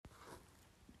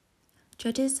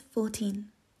Judges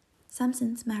 14.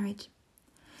 Samson's marriage.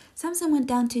 Samson went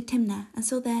down to Timnah and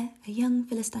saw there a young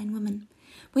Philistine woman.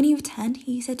 When he returned,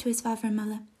 he said to his father and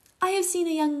mother, "I have seen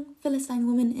a young Philistine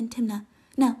woman in Timnah.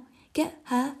 Now, get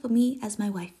her for me as my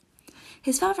wife."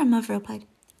 His father and mother replied,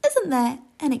 "Isn't there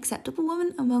an acceptable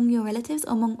woman among your relatives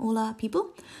or among all our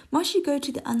people? Must you go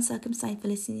to the uncircumcised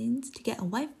Philistines to get a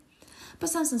wife?" But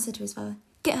Samson said to his father,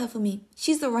 "Get her for me.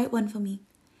 She's the right one for me."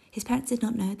 His parents did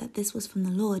not know that this was from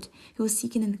the Lord, who was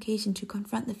seeking an occasion to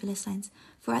confront the Philistines,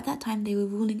 for at that time they were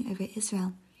ruling over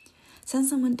Israel.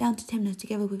 Samson went down to Timnah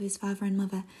together with his father and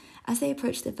mother. As they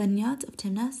approached the vineyards of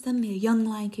Timnah, suddenly a young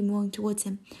lion came roaring towards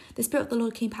him. The Spirit of the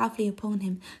Lord came powerfully upon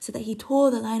him, so that he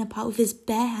tore the lion apart with his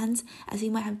bare hands, as he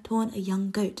might have torn a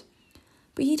young goat.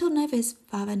 But he told neither his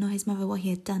father nor his mother what he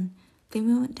had done. Then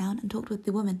he went down and talked with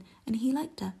the woman, and he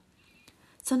liked her.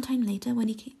 Some time later, when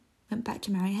he went back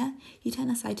to marry her, he turned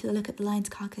aside to look at the lion's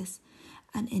carcass,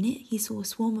 and in it he saw a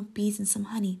swarm of bees and some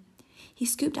honey. He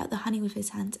scooped out the honey with his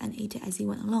hands and ate it as he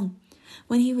went along.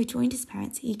 When he rejoined his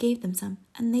parents, he gave them some,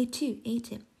 and they too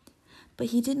ate it.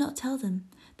 But he did not tell them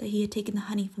that he had taken the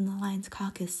honey from the lion's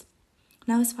carcass.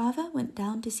 Now his father went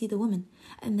down to see the woman,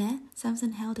 and there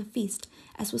Samson held a feast,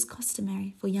 as was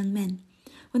customary for young men.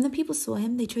 When the people saw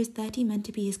him, they chose 30 men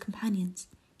to be his companions.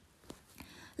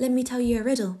 "Let me tell you a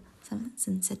riddle,"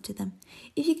 Samson said to them.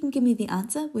 "If you can give me the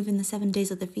answer within the 7 days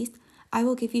of the feast, I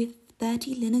will give you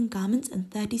 30 linen garments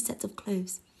and 30 sets of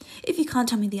clothes. If you can't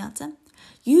tell me the answer,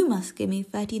 you must give me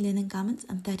 30 linen garments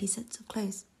and 30 sets of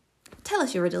clothes." "Tell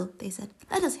us your riddle," they said.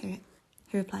 "Let us hear it,"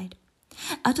 he replied.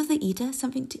 "Out of the eater,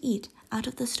 something to eat. Out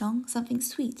of the strong, something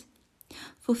sweet."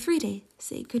 For 3 days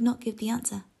they could not give the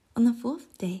answer. On the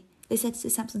 4th day, they said to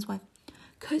Samson's wife,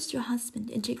 "Coax your husband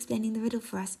into explaining the riddle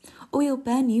for us, or we will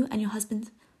burn you and your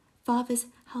husband's father's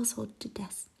household to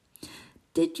death.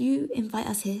 Did you invite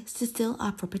us here to steal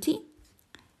our property?"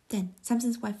 Then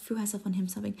Samson's wife threw herself on him,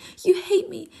 sobbing, "You hate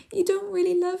me. You don't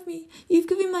really love me. You've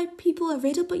given my people a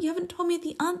riddle, but you haven't told me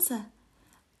the answer."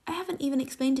 "I haven't even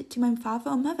explained it to my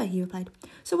father or mother," he replied.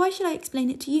 "So why should I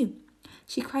explain it to you?"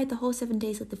 She cried the whole 7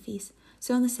 days of the feast.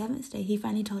 So on the 7th day he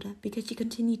finally told her, because she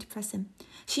continued to press him.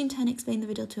 She in turn explained the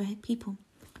riddle to her people.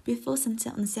 Before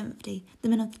sunset on the 7th day, the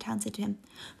men of the town said to him,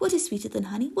 "What is sweeter than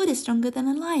honey? What is stronger than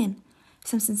a lion?"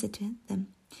 Samson said to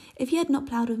them, "If you had not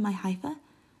ploughed with my heifer,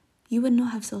 you would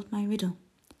not have solved my riddle."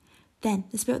 Then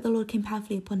the Spirit of the Lord came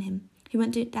powerfully upon him. He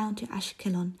went down to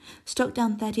Ashkelon, struck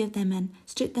down 30 of their men,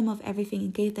 stripped them of everything,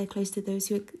 and gave their clothes to those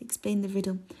who had explained the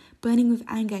riddle. Burning with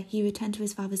anger, he returned to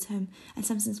his father's home, and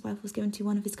Samson's wife was given to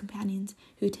one of his companions,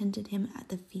 who attended him at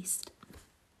the feast.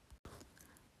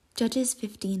 Judges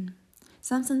 15.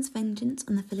 Samson's vengeance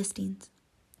on the Philistines.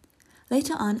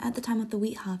 Later on, at the time of the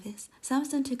wheat harvest,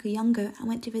 Samson took a young goat and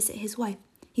went to visit his wife.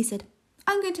 He said,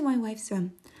 "I'm going to my wife's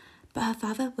room." But her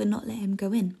father would not let him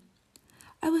go in.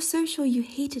 "I was so sure you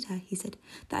hated her," he said,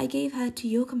 "that I gave her to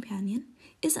your companion.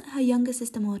 Isn't her younger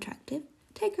sister more attractive?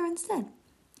 Take her instead."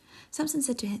 Samson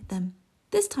said to them,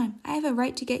 "This time I have a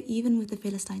right to get even with the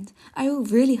Philistines. I will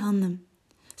really harm them."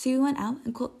 So he went out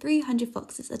and caught 300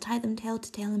 foxes and tied them tail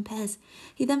to tail in pairs.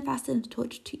 He then fastened a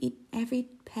torch to eat every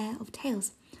pair of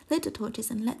tails, lit the torches,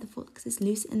 and let the foxes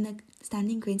loose in the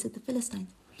standing grains of the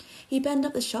Philistines. He burned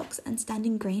up the shocks and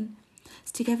standing grain,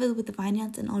 together with the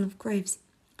vineyards and olive groves.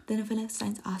 Then the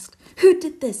Philistines asked, "Who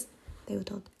did this?" They were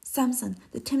told, "Samson,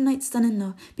 the Timnite's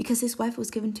son-in-law, because his wife was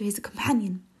given to his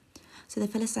companion." So the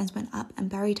Philistines went up and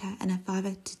buried her and her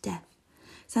father to death.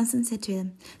 Samson said to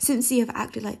them, "Since you have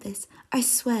acted like this, I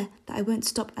swear that I won't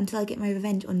stop until I get my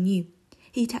revenge on you."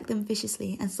 He attacked them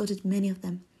viciously and slaughtered many of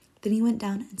them. Then he went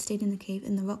down and stayed in the cave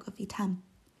in the rock of Etam.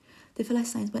 The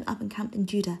Philistines went up and camped in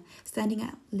Judah, standing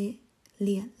at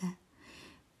Leah.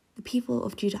 The people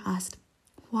of Judah asked,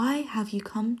 "Why have you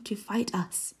come to fight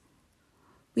us?"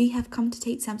 "We have come to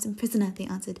take Samson prisoner," they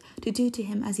answered, "to do to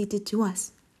him as he did to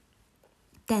us."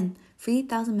 Then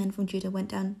 3,000 men from Judah went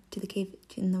down to the cave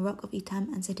in the rock of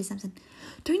Etam and said to Samson,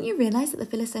 "Don't you realize that the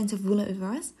Philistines have rule over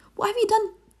us? What have you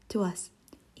done to us?"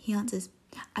 He answers,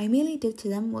 "I merely did to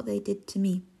them what they did to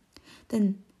me."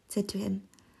 Then said to him,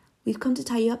 "We've come to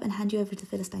tie you up and hand you over to the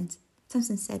Philistines."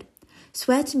 Samson said,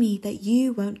 "Swear to me that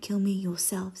you won't kill me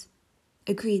yourselves."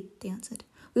 "Agreed," they answered.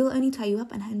 "We will only tie you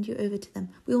up and hand you over to them.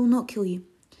 We will not kill you."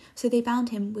 So they bound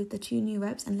him with the 2 new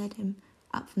ropes and led him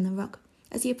up from the rock.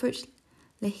 As he approached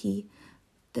Lehi,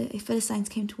 the Philistines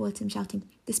came towards him, shouting.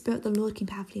 The Spirit of the Lord came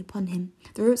powerfully upon him.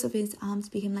 The ropes of his arms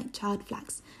became like charred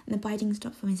flax, and the bindings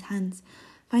dropped from his hands.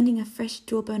 Finding a fresh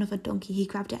jawbone of a donkey, he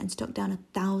grabbed it and struck down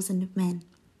 1,000 men.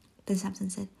 Then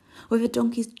Samson said, "With a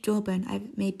donkey's jawbone I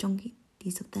have made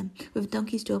donkeys of them. With a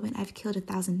donkey's jawbone I have killed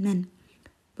 1,000 men."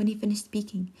 When he finished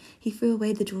speaking, he threw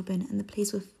away the jawbone, and the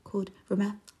place was called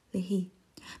Ramath-lehi.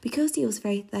 Because he was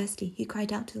very thirsty, he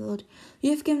cried out to the Lord,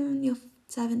 "You have given your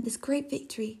servant this great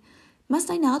victory.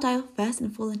 Must I now die off first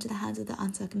and fall into the hands of the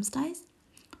uncircumcised?"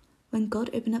 When God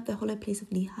opened up the hollow place of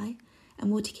Lehi,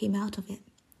 and water came out of it.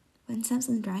 When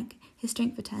Samson drank, his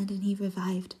strength returned and he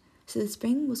revived. So the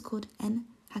spring was called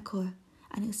En-Hakkore,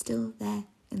 and it was still there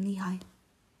in Lehi.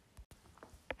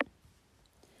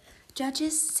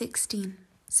 Judges 16.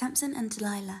 Samson and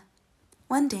Delilah.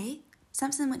 One day,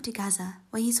 Samson went to Gaza,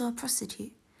 where he saw a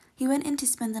prostitute. He went in to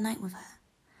spend the night with her.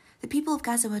 The people of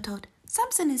Gaza were told,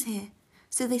 "Samson is here."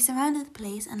 So they surrounded the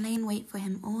place and lay in wait for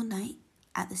him all night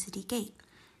at the city gate.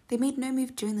 They made no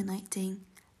move during the night, saying,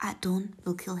 "At dawn,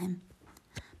 we'll kill him."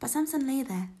 But Samson lay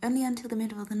there only until the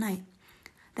middle of the night.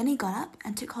 Then he got up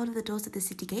and took hold of the doors of the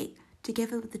city gate,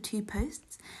 together with the 2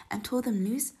 posts, and tore them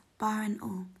loose, bar and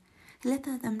all. He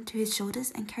lifted them to his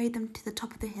shoulders and carried them to the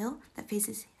top of the hill that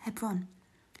faces Hebron.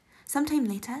 Some time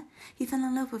later, he fell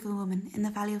in love with a woman in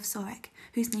the valley of Sorek,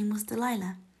 whose name was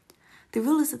Delilah. The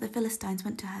rulers of the Philistines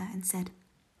went to her and said,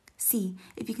 "See,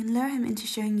 if you can lure him into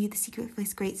showing you the secret of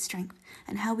his great strength,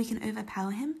 and how we can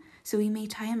overpower him, so we may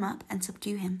tie him up and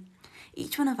subdue him.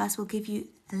 Each one of us will give you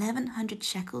 1,100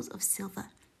 shekels of silver."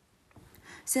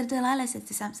 So Delilah said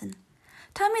to Samson,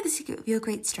 "Tell me the secret of your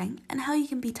great strength, and how you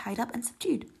can be tied up and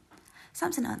subdued."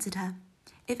 Samson answered her,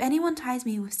 "If anyone ties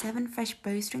me with 7 fresh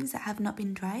bowstrings that have not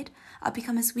been dried, I'll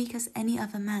become as weak as any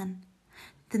other man."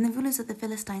 Then the rulers of the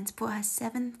Philistines brought her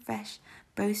 7 fresh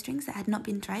bowstrings that had not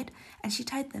been dried, and she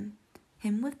tied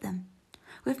him with them.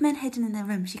 With men hidden in their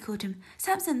room, she called him,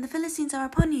 "Samson, the Philistines are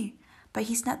upon you!" But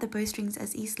he snapped the bowstrings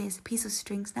as easily as a piece of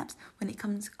string snaps when it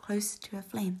comes close to a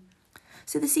flame.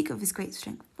 So the secret of his great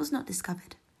strength was not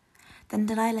discovered. Then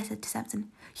Delilah said to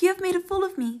Samson, "You have made a fool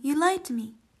of me. You lied to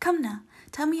me. Come now,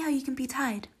 tell me how you can be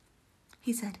tied."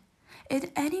 He said,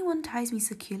 "If anyone ties me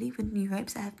securely with new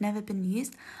ropes that have never been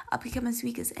used, I'll become as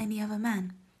weak as any other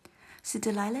man." So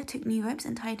Delilah took new ropes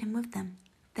and tied him with them.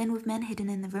 Then with men hidden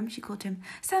in the room, she called to him,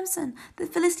 "Samson, the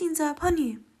Philistines are upon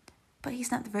you." But he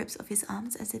snapped the ropes off his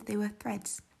arms as if they were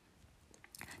threads.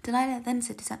 Delilah then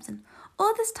said to Samson,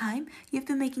 "All this time you have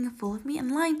been making a fool of me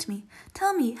and lying to me.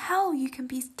 Tell me how you can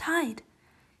be tied."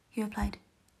 He replied,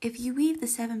 "If you weave the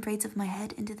 7 braids of my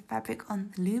head into the fabric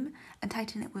on the loom and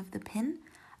tighten it with the pin,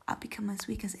 I'll become as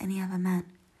weak as any other man."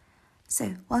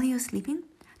 So, while he was sleeping,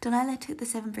 Delilah took the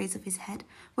 7 braids of his head,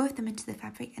 wove them into the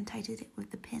fabric, and tightened it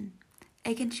with the pin.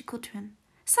 Again she called to him,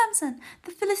 "Samson,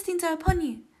 the Philistines are upon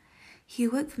you." He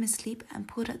awoke from his sleep and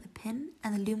pulled out the pin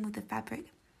and the loom with the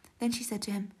fabric. Then she said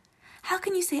to him, "How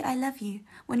can you say I love you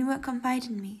when you won't confide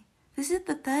in me? This is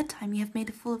the 3rd time you have made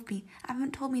a fool of me and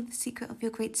haven't told me the secret of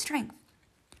your great strength."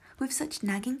 With such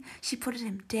nagging, she prodded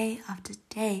him day after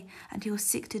day, and he was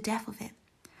sick to death of it.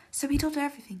 So he told her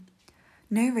everything.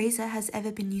 "No razor has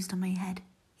ever been used on my head,"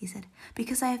 he said,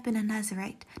 "because I have been a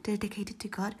Nazirite, dedicated to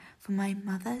God from my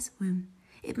mother's womb.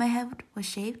 If my head was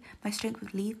shaved, my strength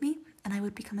would leave me, and I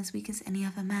would become as weak as any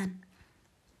other man."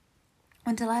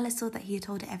 When Delilah saw that he had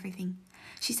told her everything,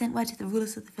 she sent word to the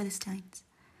rulers of the Philistines,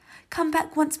 "Come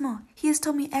back once more, he has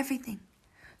told me everything."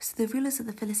 So the rulers of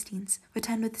the Philistines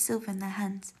returned with the silver in their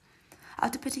hands.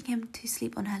 After putting him to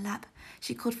sleep on her lap,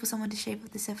 she called for someone to shave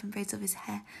off the 7 braids of his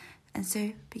hair, and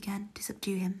so began to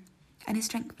subdue him, and his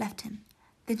strength left him.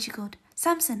 Then she called,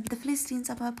 "Samson, the Philistines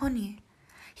are upon you."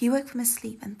 He woke from his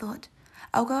sleep and thought,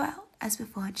 "I'll go out as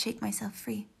before and shake myself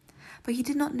free." But he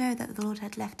did not know that the Lord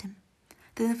had left him.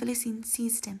 Then the Philistines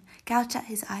seized him, gouged out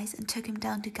his eyes, and took him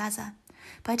down to Gaza.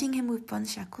 Biting him with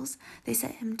bronze shackles, they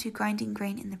set him to grinding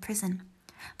grain in the prison.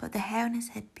 But the hair on his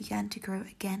head began to grow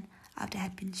again after it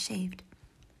had been shaved.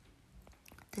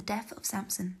 The death of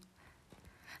Samson.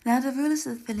 Now the rulers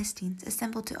of the Philistines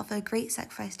assembled to offer a great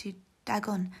sacrifice to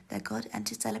Dagon, their god, and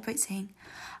to celebrate, saying,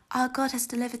 "Our God has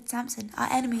delivered Samson, our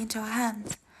enemy, into our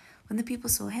hands." When the people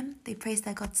saw him, they praised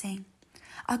their God, saying,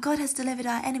 "Our God has delivered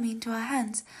our enemy into our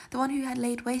hands, the one who had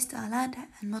laid waste our land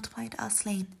and multiplied our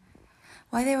slain."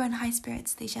 While they were in high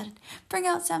spirits, they shouted, "Bring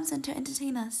out Samson to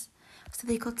entertain us." So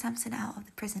they called Samson out of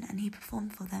the prison, and he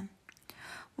performed for them.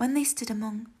 When they stood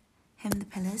among him the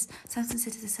pillars, Samson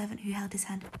said to the servant who held his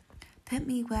hand, "Put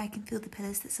me where I can feel the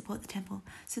pillars that support the temple,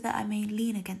 so that I may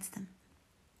lean against them."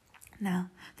 Now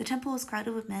the temple was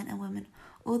crowded with men and women.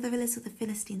 All the rulers of the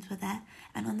Philistines were there,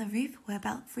 and on the roof were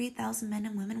about 3,000 men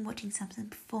and women watching Samson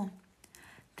perform.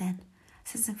 Then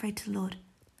Samson prayed to the Lord,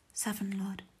 "Sovereign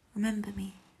Lord, remember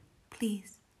me.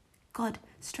 Please, God,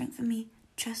 strengthen me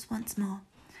just once more,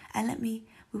 and let me,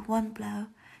 with one blow,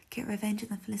 get revenge on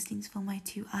the Philistines for my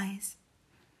 2 eyes."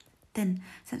 Then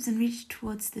Samson reached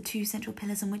towards the 2 central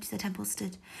pillars on which the temple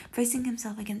stood. Bracing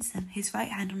himself against them, his right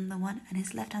hand on the one and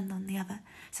his left hand on the other,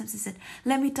 Samson said,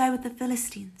 "Let me die with the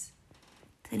Philistines."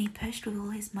 Then he pushed with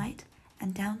all his might,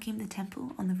 and down came the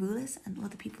temple on the rulers and all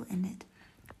the people in it.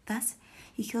 Thus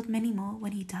he killed many more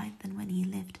when he died than when he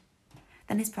lived.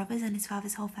 Then his brothers and his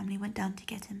father's whole family went down to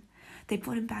get him. They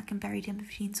brought him back and buried him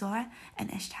between Zorah and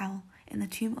Eshtaol in the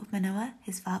tomb of Manoah,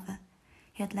 his father.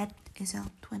 He had led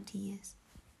Israel 20 years.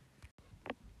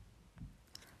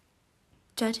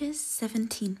 Judges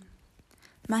 17.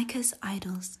 Micah's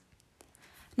idols.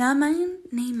 Now a man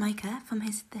named Micah from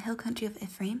the hill country of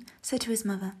Ephraim said to his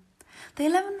mother, "The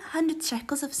 1,100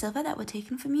 shekels of silver that were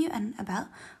taken from you and about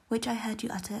which I heard you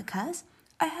utter a curse,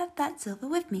 I have that silver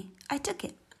with me. I took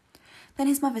it." Then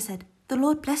his mother said, "The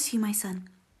Lord bless you, my son."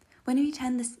 When he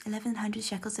returned the 1,100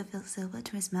 shekels of silver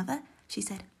to his mother, she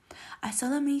said, "I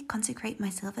solemnly consecrate my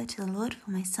silver to the Lord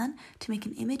for my son to make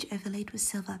an image overlaid with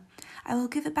silver. I will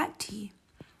give it back to you."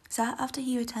 So after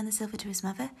he returned the silver to his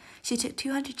mother, she took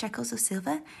 200 shekels of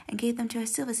silver and gave them to a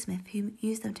silversmith who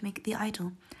used them to make the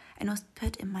idol, and was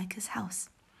put in Micah's house.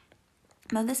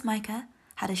 Now this Micah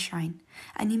had a shrine,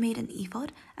 and he made an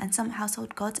ephod and some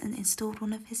household gods and installed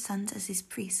one of his sons as his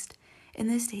priest. In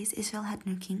those days Israel had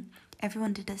no king,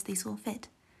 everyone did as they saw fit.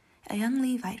 A young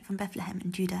Levite from Bethlehem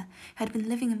in Judah, who had been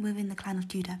living within the clan of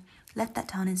Judah, left that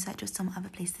town in search of some other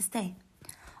place to stay.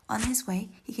 On his way,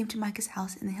 he came to Micah's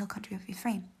house in the hill country of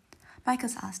Ephraim.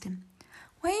 Micah asked him,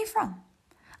 "Where are you from?"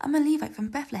 "I'm a Levite from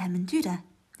Bethlehem in Judah,"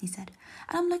 he said,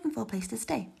 "and I'm looking for a place to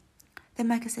stay." Then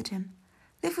Micah said to him,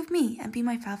 "Live with me and be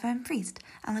my father and priest,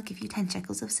 and I'll give you 10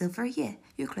 shekels of silver a year,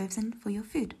 your clothes and for your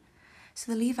food."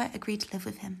 So the Levite agreed to live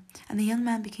with him, and the young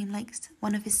man became like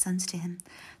one of his sons to him.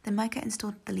 Then Micah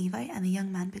installed the Levite, and the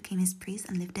young man became his priest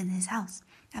and lived in his house.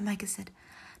 And Micah said,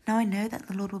 "Now I know that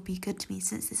the Lord will be good to me,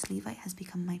 since this Levite has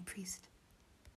become my priest."